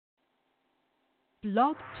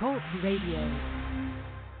Blog Talk Radio.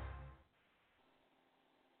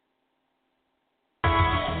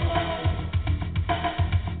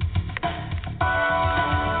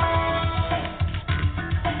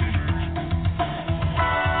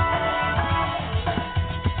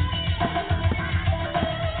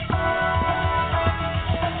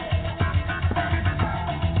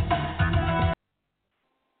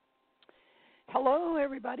 Hello,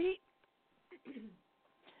 everybody.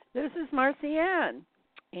 This is Marcy Ann,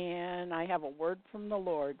 and I have a word from the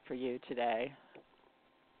Lord for you today.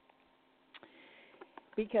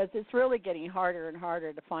 Because it's really getting harder and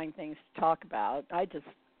harder to find things to talk about. I just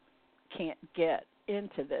can't get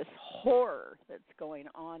into this horror that's going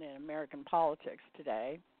on in American politics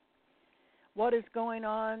today. What is going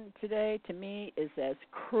on today, to me, is as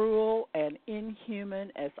cruel and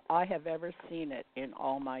inhuman as I have ever seen it in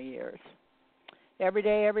all my years. Every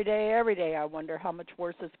day, I wonder how much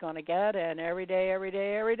worse it's going to get, and every day,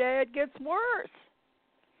 it gets worse.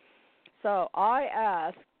 So I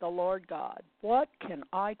asked the Lord God, what can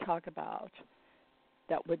I talk about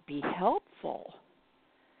that would be helpful,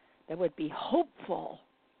 that would be hopeful,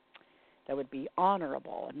 that would be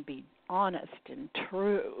honorable and be honest and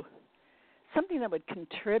true, something that would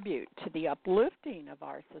contribute to the uplifting of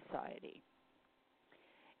our society?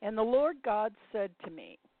 And the Lord God said to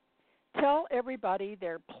me, tell everybody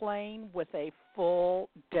they're playing with a full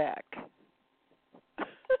deck.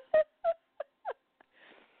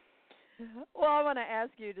 Well, I want to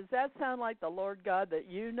ask you, does that sound like the Lord God that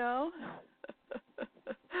you know?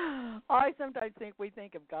 I sometimes think we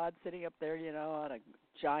think of God sitting up there, on a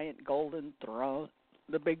giant golden throne,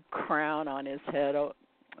 the big crown on his head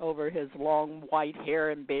over his long white hair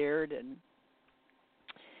and beard, and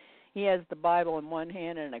he has the Bible in one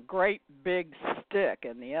hand and a great big stick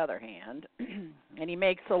in the other hand. And he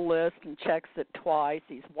makes a list and checks it twice.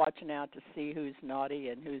 He's watching out to see who's naughty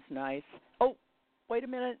and who's nice. Oh, wait a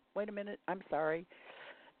minute. I'm sorry.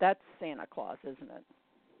 That's Santa Claus, isn't it?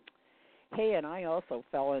 Hey, and I also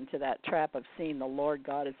fell into that trap of seeing the Lord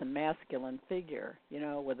God as a masculine figure,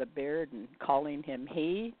 with a beard and calling him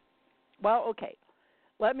he. Well, okay,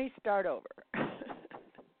 let me start over.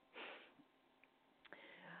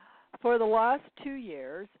 For the last 2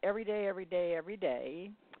 years, every day,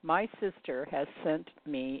 my sister has sent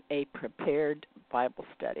me a prepared Bible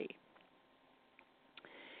study.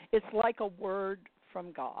 It's like a word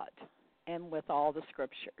from God, and with all the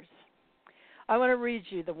scriptures. I want to read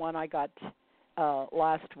you the one I got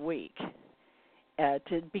last week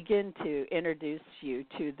to begin to introduce you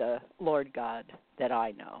to the Lord God that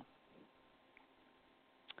I know.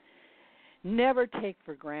 Never take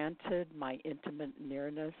for granted my intimate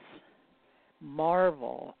nearness.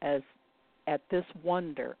 Marvel at this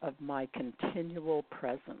wonder of my continual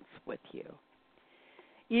presence with you.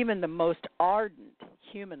 Even the most ardent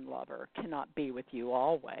human lover cannot be with you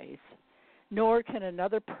always, nor can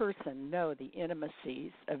another person know the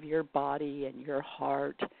intimacies of your body and your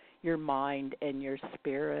heart, your mind and your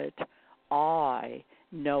spirit. I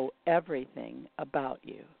know everything about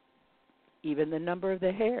you, even the number of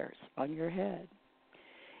the hairs on your head.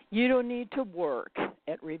 You don't need to work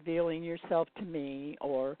at revealing yourself to me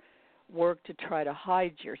or work to try to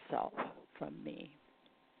hide yourself from me.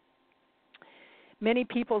 Many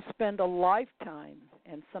people spend a lifetime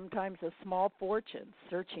and sometimes a small fortune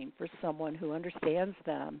searching for someone who understands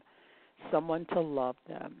them, someone to love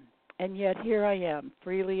them. And yet here I am,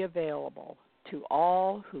 freely available to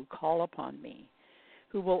all who call upon me,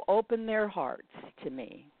 who will open their hearts to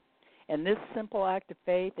me. And this simple act of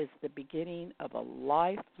faith is the beginning of a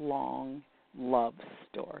lifelong love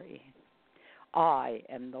story. I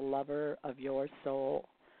am the lover of your soul.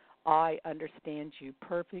 I understand you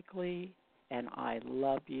perfectly, and I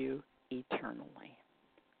love you eternally.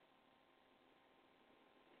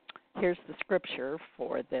 Here's the scripture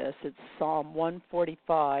for this. It's Psalm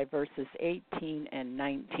 145, verses 18 and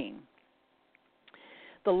 19.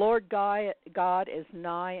 The Lord God is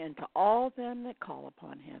nigh unto all them that call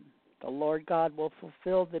upon him. The Lord God will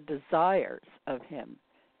fulfill the desires of him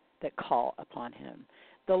that call upon him.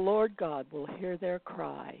 The Lord God will hear their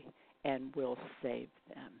cry and will save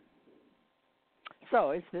them. So,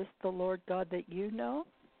 is this the Lord God that you know?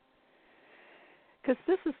 Because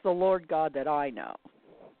this is the Lord God that I know.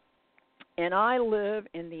 And I live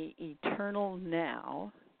in the eternal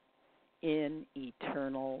now, in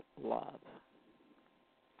eternal love.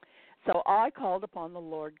 So I called upon the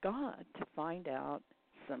Lord God to find out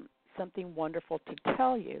something wonderful to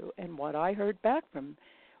tell you, and what I heard back from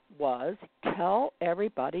was, tell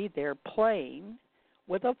everybody they're playing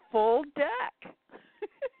with a full deck.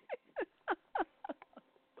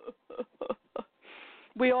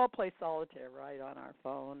 We all play solitaire, right, on our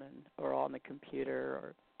phone or on the computer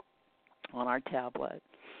or on our tablet.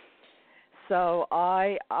 So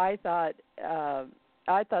I thought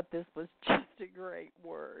this was just a great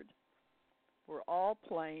word. We're all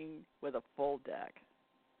playing with a full deck.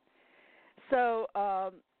 So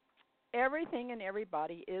everything and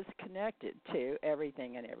everybody is connected to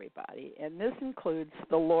everything and everybody, and this includes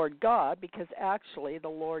the Lord God, because actually the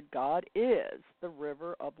Lord God is the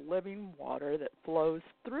river of living water that flows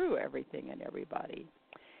through everything and everybody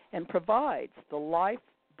and provides the life,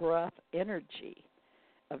 breath, energy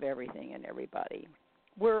of everything and everybody.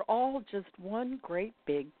 We're all just one great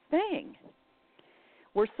big thing.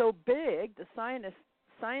 We're so big, the scientists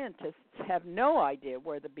have no idea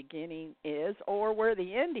where the beginning is or where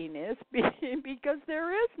the ending is because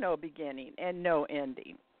there is no beginning and no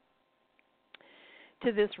ending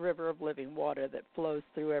to this river of living water that flows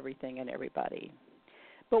through everything and everybody.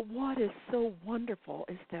 But what is so wonderful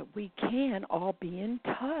is that we can all be in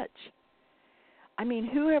touch. I mean,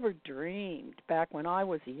 who ever dreamed back when I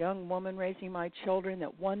was a young woman raising my children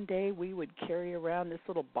that one day we would carry around this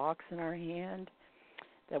little box in our hand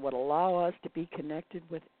that would allow us to be connected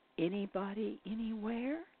with anybody,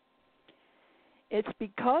 anywhere? It's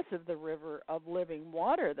because of the river of living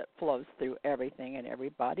water that flows through everything and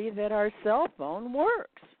everybody that our cell phone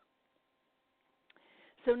works.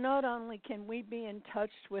 So not only can we be in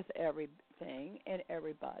touch with everything and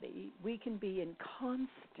everybody, we can be in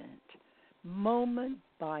constant,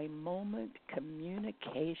 moment-by-moment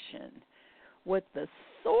communication with the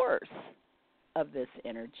source of this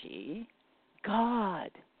energy,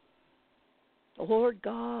 God, the Lord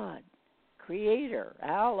God, Creator,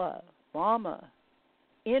 Allah, Rama,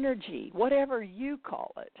 energy, whatever you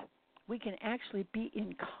call it. We can actually be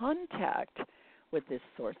in contact with this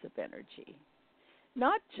source of energy,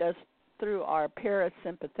 not just through our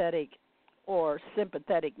parasympathetic or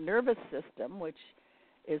sympathetic nervous system, which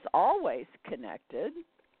is always connected.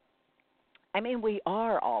 I mean, we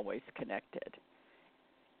are always connected.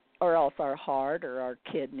 Or else our heart or our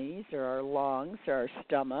kidneys or our lungs or our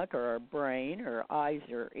stomach or our brain or our eyes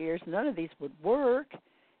or ears, none of these would work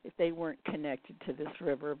if they weren't connected to this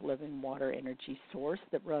river of living water energy source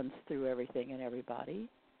that runs through everything and everybody.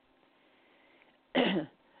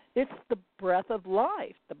 It's the breath of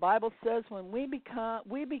life. The Bible says when we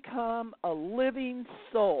become a living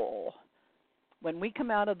soul, when we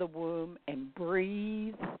come out of the womb and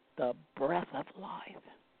breathe the breath of life.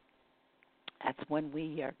 That's when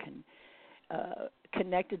we are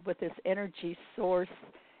connected with this energy source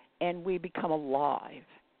and we become alive.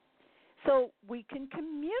 So we can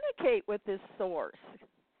communicate with this source.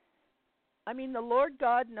 I mean, the Lord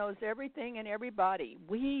God knows everything and everybody.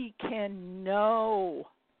 We can know.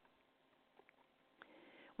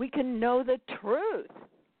 We can know the truth.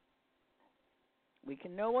 We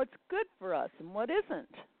can know what's good for us and what isn't.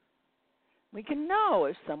 We can know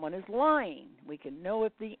if someone is lying. We can know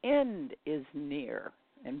if the end is near.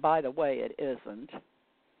 And by the way, it isn't.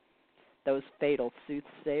 Those fatal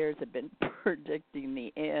soothsayers have been predicting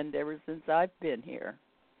the end ever since I've been here.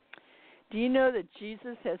 Do you know that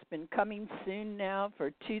Jesus has been coming soon now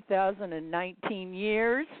for 2019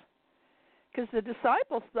 years? Because the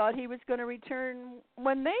disciples thought he was going to return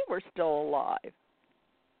when they were still alive.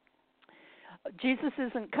 Jesus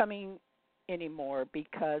isn't coming anymore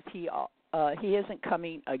because he isn't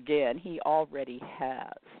coming again. He already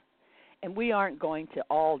has. And we aren't going to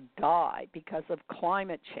all die because of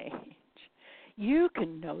climate change. You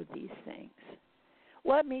can know these things.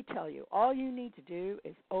 Let me tell you, all you need to do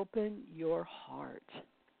is open your heart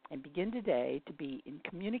and begin today to be in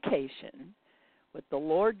communication with the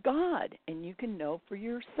Lord God, and you can know for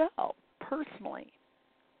yourself personally.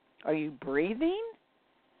 Are you breathing?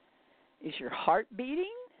 Is your heart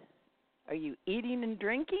beating? Are you eating and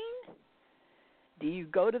drinking? Do you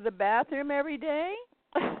go to the bathroom every day?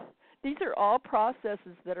 These are all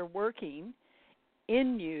processes that are working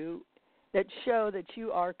in you that show that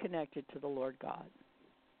you are connected to the Lord God.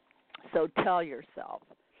 So tell yourself,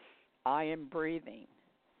 I am breathing.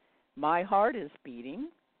 My heart is beating.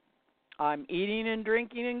 I'm eating and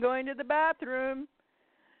drinking and going to the bathroom.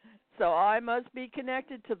 So I must be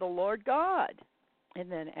connected to the Lord God. And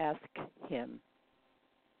then ask him.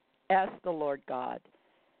 Ask the Lord God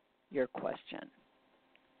your question.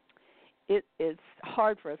 It's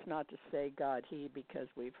hard for us not to say God, he, because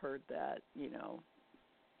we've heard that,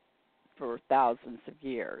 for thousands of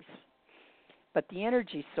years. But the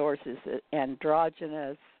energy source is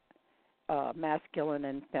androgynous, masculine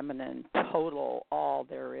and feminine, total, all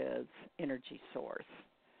there is, energy source.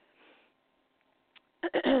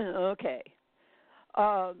 Okay.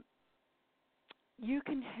 you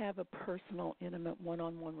can have a personal, intimate,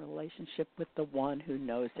 one-on-one relationship with the one who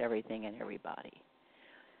knows everything and everybody.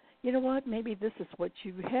 You know what? Maybe this is what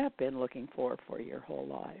you have been looking for your whole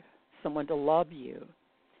life. Someone to love you,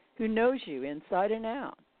 who knows you inside and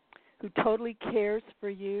out, who totally cares for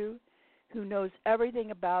you, who knows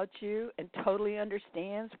everything about you and totally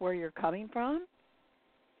understands where you're coming from.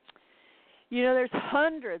 You know, there's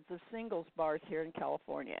hundreds of singles bars here in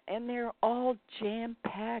California, and they're all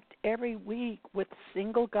jam-packed every week with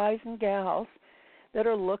single guys and gals that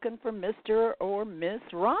are looking for Mr. or Miss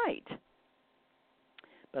Right.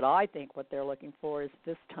 But I think what they're looking for is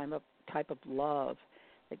this type of love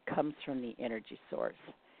that comes from the energy source.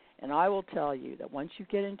 And I will tell you that once you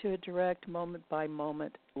get into a direct,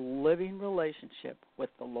 moment-by-moment living relationship with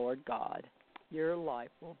the Lord God, your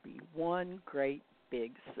life will be one great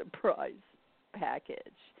big surprise package.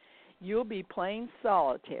 You'll be playing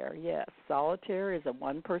solitaire. Yes, solitaire is a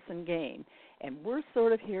one-person game, and we're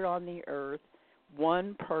sort of here on the earth,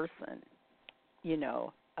 one person, you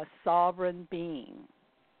know, a sovereign being.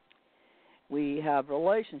 We have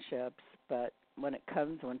relationships, but when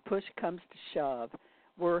push comes to shove,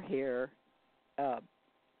 we're here,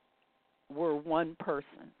 we're one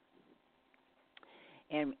person.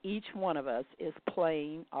 And each one of us is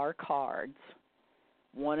playing our cards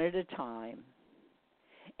one at a time.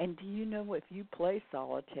 And do you know, if you play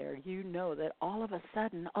solitaire, you know that all of a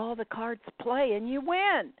sudden all the cards play and you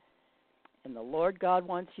win. And the Lord God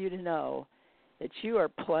wants you to know that you are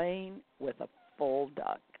playing with a full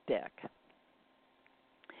deck.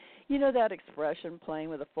 You know, that expression, playing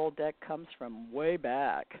with a full deck, comes from way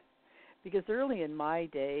back. Because early in my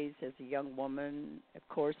days as a young woman, of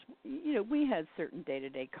course, you know, we had certain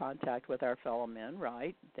day-to-day contact with our fellow men,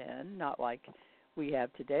 right, then, not like we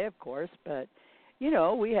have today, of course, but, you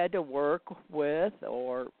know, we had to work with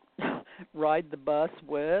or ride the bus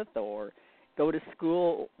with or go to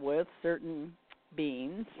school with certain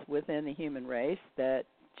beings within the human race that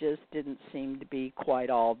just didn't seem to be quite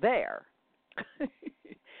all there.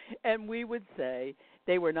 And we would say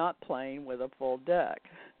they were not playing with a full deck.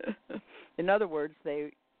 In other words,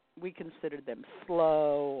 we considered them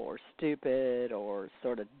slow or stupid or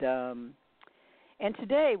sort of dumb. And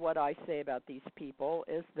today what I say about these people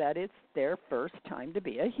is that it's their first time to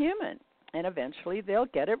be a human, and eventually they'll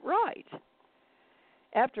get it right.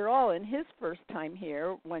 After all, in his first time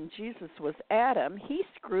here, when Jesus was Adam, he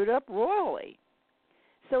screwed up royally.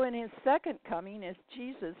 So in his second coming as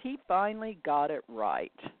Jesus, he finally got it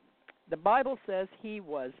right. The Bible says he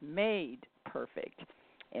was made perfect,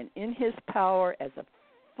 and in his power as a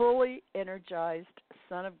fully energized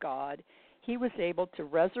Son of God, he was able to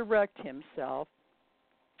resurrect himself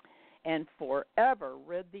and forever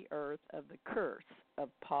rid the earth of the curse of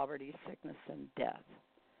poverty, sickness, and death.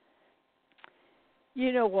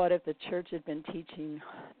 You know what? If the church had been teaching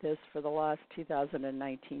this for the last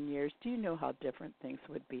 2019 years, do you know how different things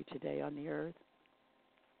would be today on the earth?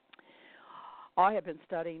 I have been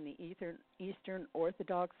studying the Eastern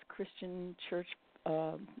Orthodox Christian Church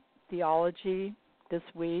theology this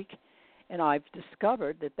week, and I've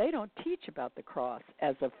discovered that they don't teach about the cross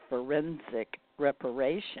as a forensic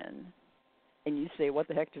reparation. And you say, what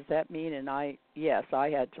the heck does that mean? And I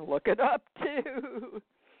had to look it up too.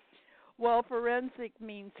 Well, forensic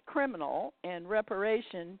means criminal, and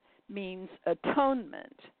reparation means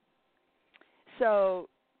atonement. So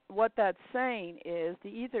what that's saying is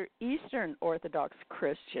the Eastern Orthodox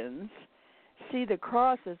Christians see the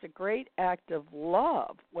cross as a great act of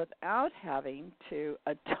love without having to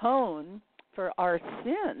atone for our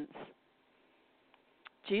sins.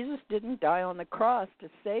 Jesus didn't die on the cross to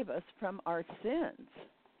save us from our sins,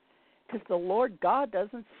 because the Lord God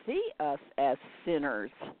doesn't see us as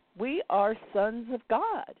sinners. We are sons of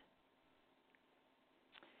God.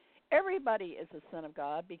 Everybody is a son of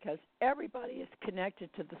God because everybody is connected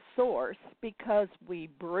to the source because we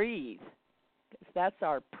breathe. That's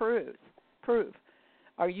our proof.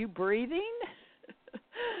 Are you breathing?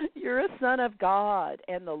 You're a son of God,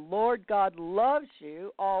 and the Lord God loves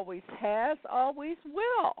you, always has, always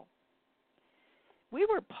will. We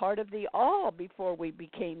were part of the all before we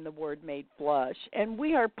became the Word made flesh, and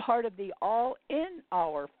we are part of the all in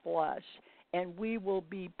our flesh, and we will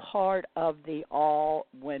be part of the all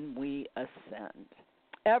when we ascend.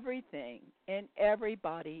 Everything and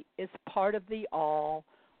everybody is part of the all,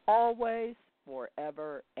 always,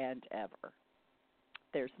 forever, and ever.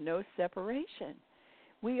 There's no separation.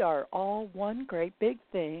 We are all one great big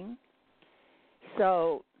thing.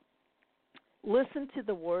 So listen to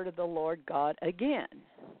the word of the Lord God again.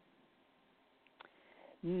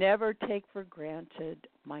 Never take for granted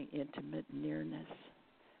my intimate nearness,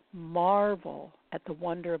 Marvel at the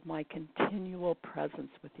wonder of my continual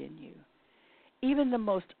presence within you. Even the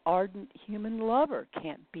most ardent human lover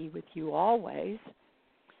can't be with you always,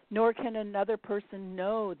 nor can another person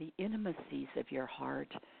know the intimacies of your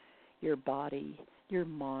heart, your body, your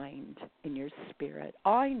mind, and your spirit.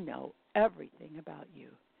 I know everything about you,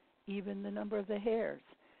 even the number of the hairs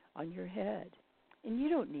on your head. And you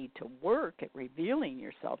don't need to work at revealing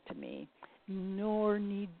yourself to me, nor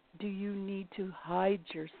do you need to hide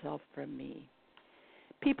yourself from me.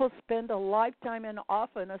 People spend a lifetime and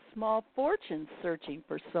often a small fortune searching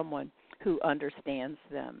for someone who understands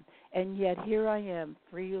them. And yet here I am,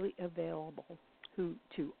 freely available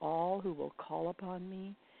to all who will call upon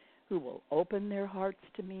me, who will open their hearts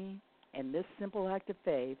to me. And this simple act of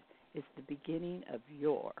faith is the beginning of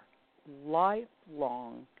your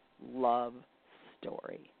lifelong love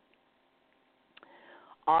story.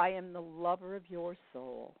 I am the lover of your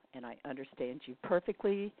soul, and I understand you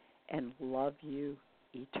perfectly and love you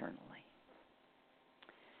eternally.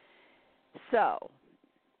 So,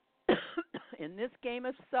 in this game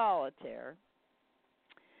of solitaire,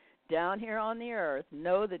 down here on the earth,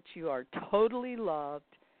 know that you are totally loved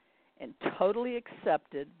and totally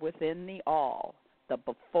accepted within the all, the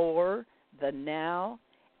before, the now,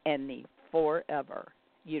 and the forever.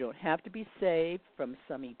 You don't have to be saved from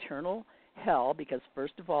some eternal hell because,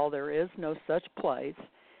 first of all, there is no such place.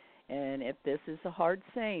 And if this is a hard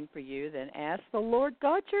saying for you, then ask the Lord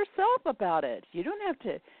God yourself about it. You don't have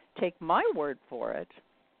to take my word for it.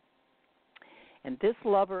 And this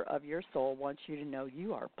lover of your soul wants you to know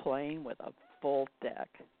you are playing with a full deck.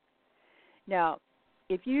 Now,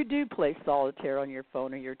 if you do play solitaire on your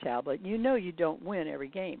phone or your tablet, you know you don't win every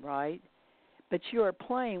game, right? But you are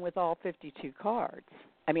playing with all 52 cards.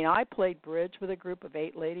 I mean, I played bridge with a group of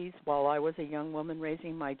 8 ladies while I was a young woman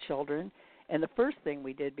raising my children, and the first thing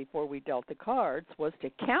we did before we dealt the cards was to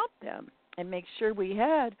count them and make sure we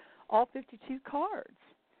had all 52 cards.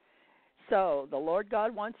 So the Lord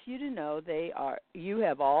God wants you to know you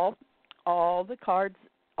have all the cards,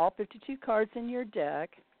 all 52 cards in your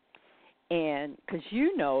deck, and because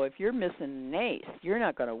you know if you're missing an ace, you're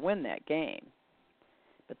not going to win that game.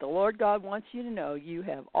 But the Lord God wants you to know you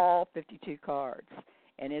have all 52 cards.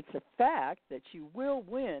 And it's a fact that you will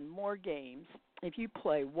win more games if you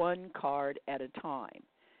play one card at a time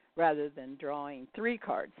rather than drawing 3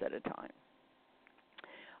 cards at a time.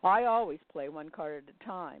 I always play one card at a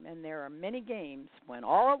time, and there are many games when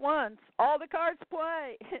all at once all the cards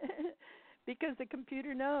play because the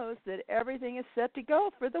computer knows that everything is set to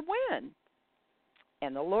go for the win.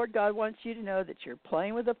 And the Lord God wants you to know that you're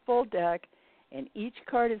playing with a full deck, and each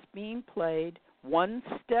card is being played one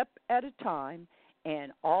step at a time,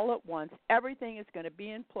 and all at once everything is going to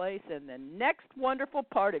be in place, and the next wonderful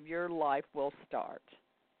part of your life will start.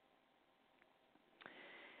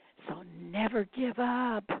 So never give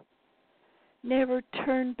up. Never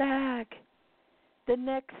turn back. The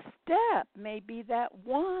next step may be that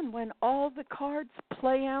one when all the cards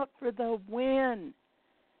play out for the win.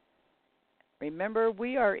 Remember,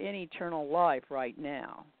 we are in eternal life right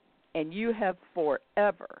now, and you have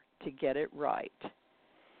forever to get it right.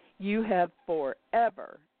 You have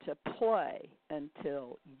forever to play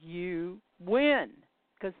until you win,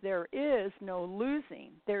 because there is no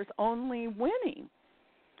losing. There's only winning.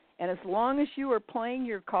 And as long as you are playing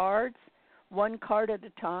your cards, one card at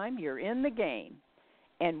a time, you're in the game.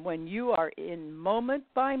 And when you are in moment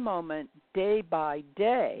by moment, day by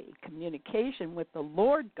day communication with the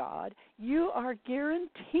Lord God, you are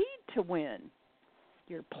guaranteed to win.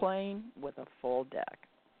 You're playing with a full deck.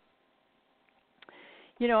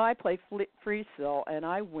 You know, I play freestyle, and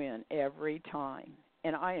I win every time.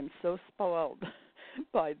 And I am so spoiled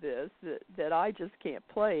by this that I just can't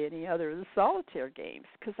play any other of the solitaire games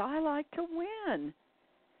because I like to win.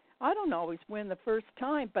 I don't always win the first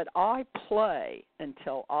time, but I play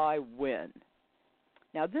until I win.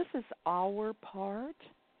 Now, this is our part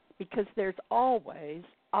because there's always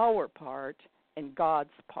our part and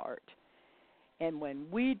God's part. And when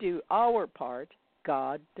we do our part,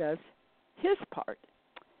 God does his part.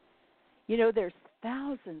 You know, there's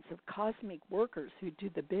thousands of cosmic workers who do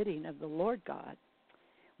the bidding of the Lord God.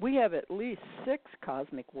 We have at least 6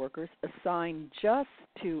 cosmic workers assigned just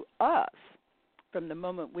to us from the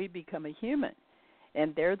moment we become a human,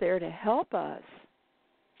 and they're there to help us.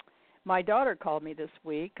 My daughter called me this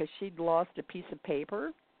week because she'd lost a piece of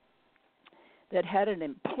paper that had an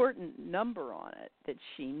important number on it that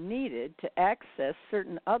she needed to access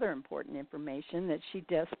certain other important information that she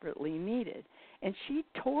desperately needed. And she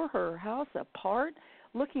tore her house apart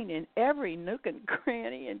looking in every nook and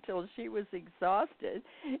cranny until she was exhausted,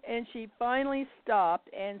 and she finally stopped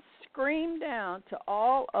and screamed out to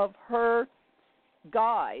all of her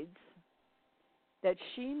guides that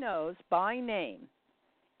she knows by name,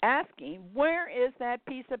 asking, "Where is that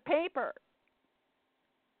piece of paper?"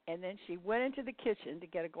 And then she went into the kitchen to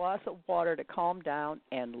get a glass of water to calm down,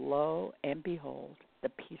 and lo and behold, the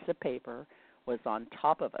piece of paper was on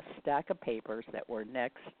top of a stack of papers that were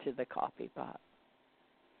next to the coffee pot.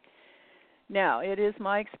 Now, it is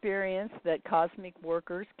my experience that cosmic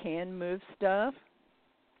workers can move stuff.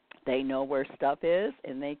 They know where stuff is,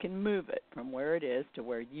 and they can move it from where it is to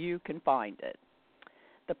where you can find it.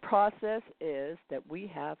 The process is that we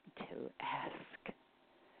have to ask,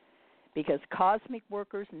 because cosmic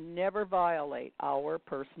workers never violate our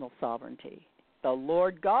personal sovereignty. The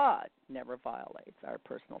Lord God never violates our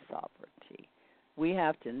personal sovereignty. We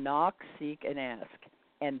have to knock, seek, and ask.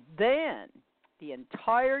 And then the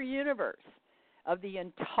entire universe of the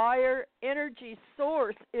entire energy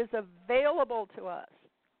source is available to us.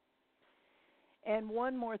 And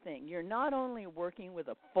one more thing, you're not only working with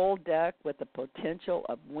a full deck with the potential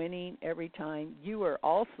of winning every time, you are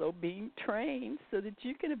also being trained so that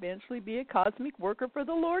you can eventually be a cosmic worker for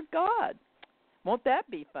the Lord God. Won't that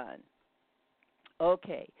be fun?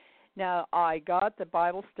 Okay, now I got the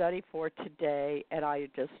Bible study for today, and I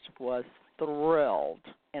just was thrilled,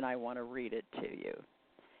 and I want to read it to you.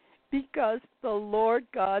 Because the Lord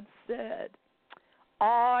God said,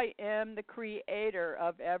 "I am the creator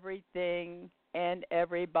of everything and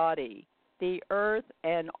everybody, the earth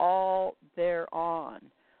and all thereon,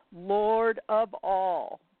 Lord of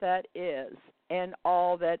all that is and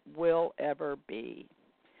all that will ever be.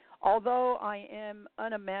 Although I am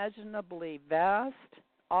unimaginably vast,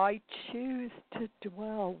 I choose to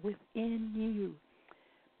dwell within you,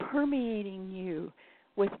 permeating you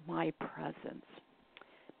with my presence.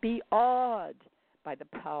 Be awed by the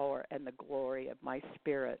power and the glory of my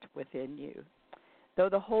Spirit within you. Though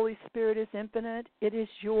the Holy Spirit is infinite, it is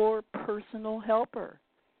your personal helper.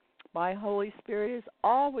 My Holy Spirit is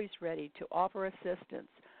always ready to offer assistance.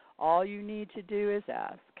 All you need to do is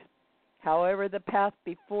ask. However the path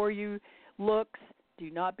before you looks, do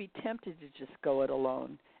not be tempted to just go it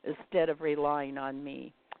alone instead of relying on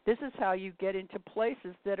me. This is how you get into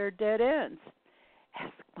places that are dead ends.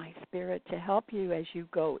 Ask my Spirit to help you as you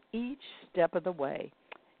go each step of the way.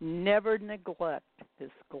 Never neglect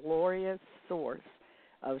this glorious source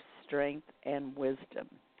of strength and wisdom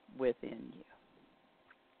within you."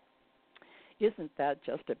 Isn't that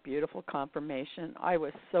just a beautiful confirmation? I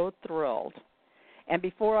was so thrilled. And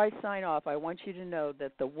before I sign off, I want you to know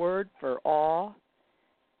that the word for awe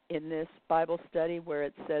in this Bible study, where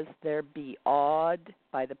it says there, "Be awed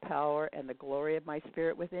by the power and the glory of my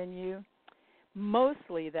Spirit within you,"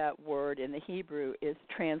 mostly that word in the Hebrew is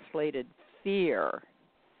translated fear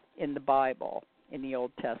in the Bible, in the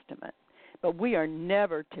Old Testament. But we are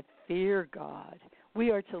never to fear God.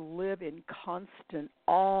 We are to live in constant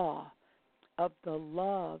awe of the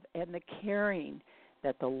love and the caring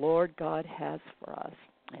that the Lord God has for us.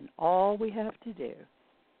 And all we have to do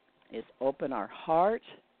is open our heart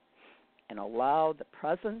and allow the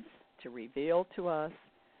presence to reveal to us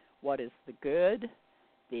what is the good,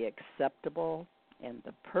 the acceptable, and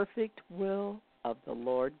the perfect will of the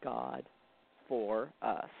Lord God for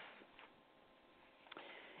us.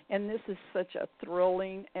 And this is such a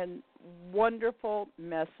thrilling and wonderful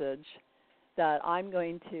message that I'm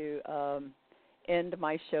going to end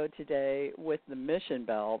my show today with the mission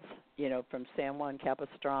bells, from San Juan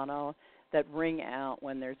Capistrano that ring out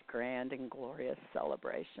when there's grand and glorious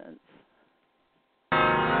celebrations.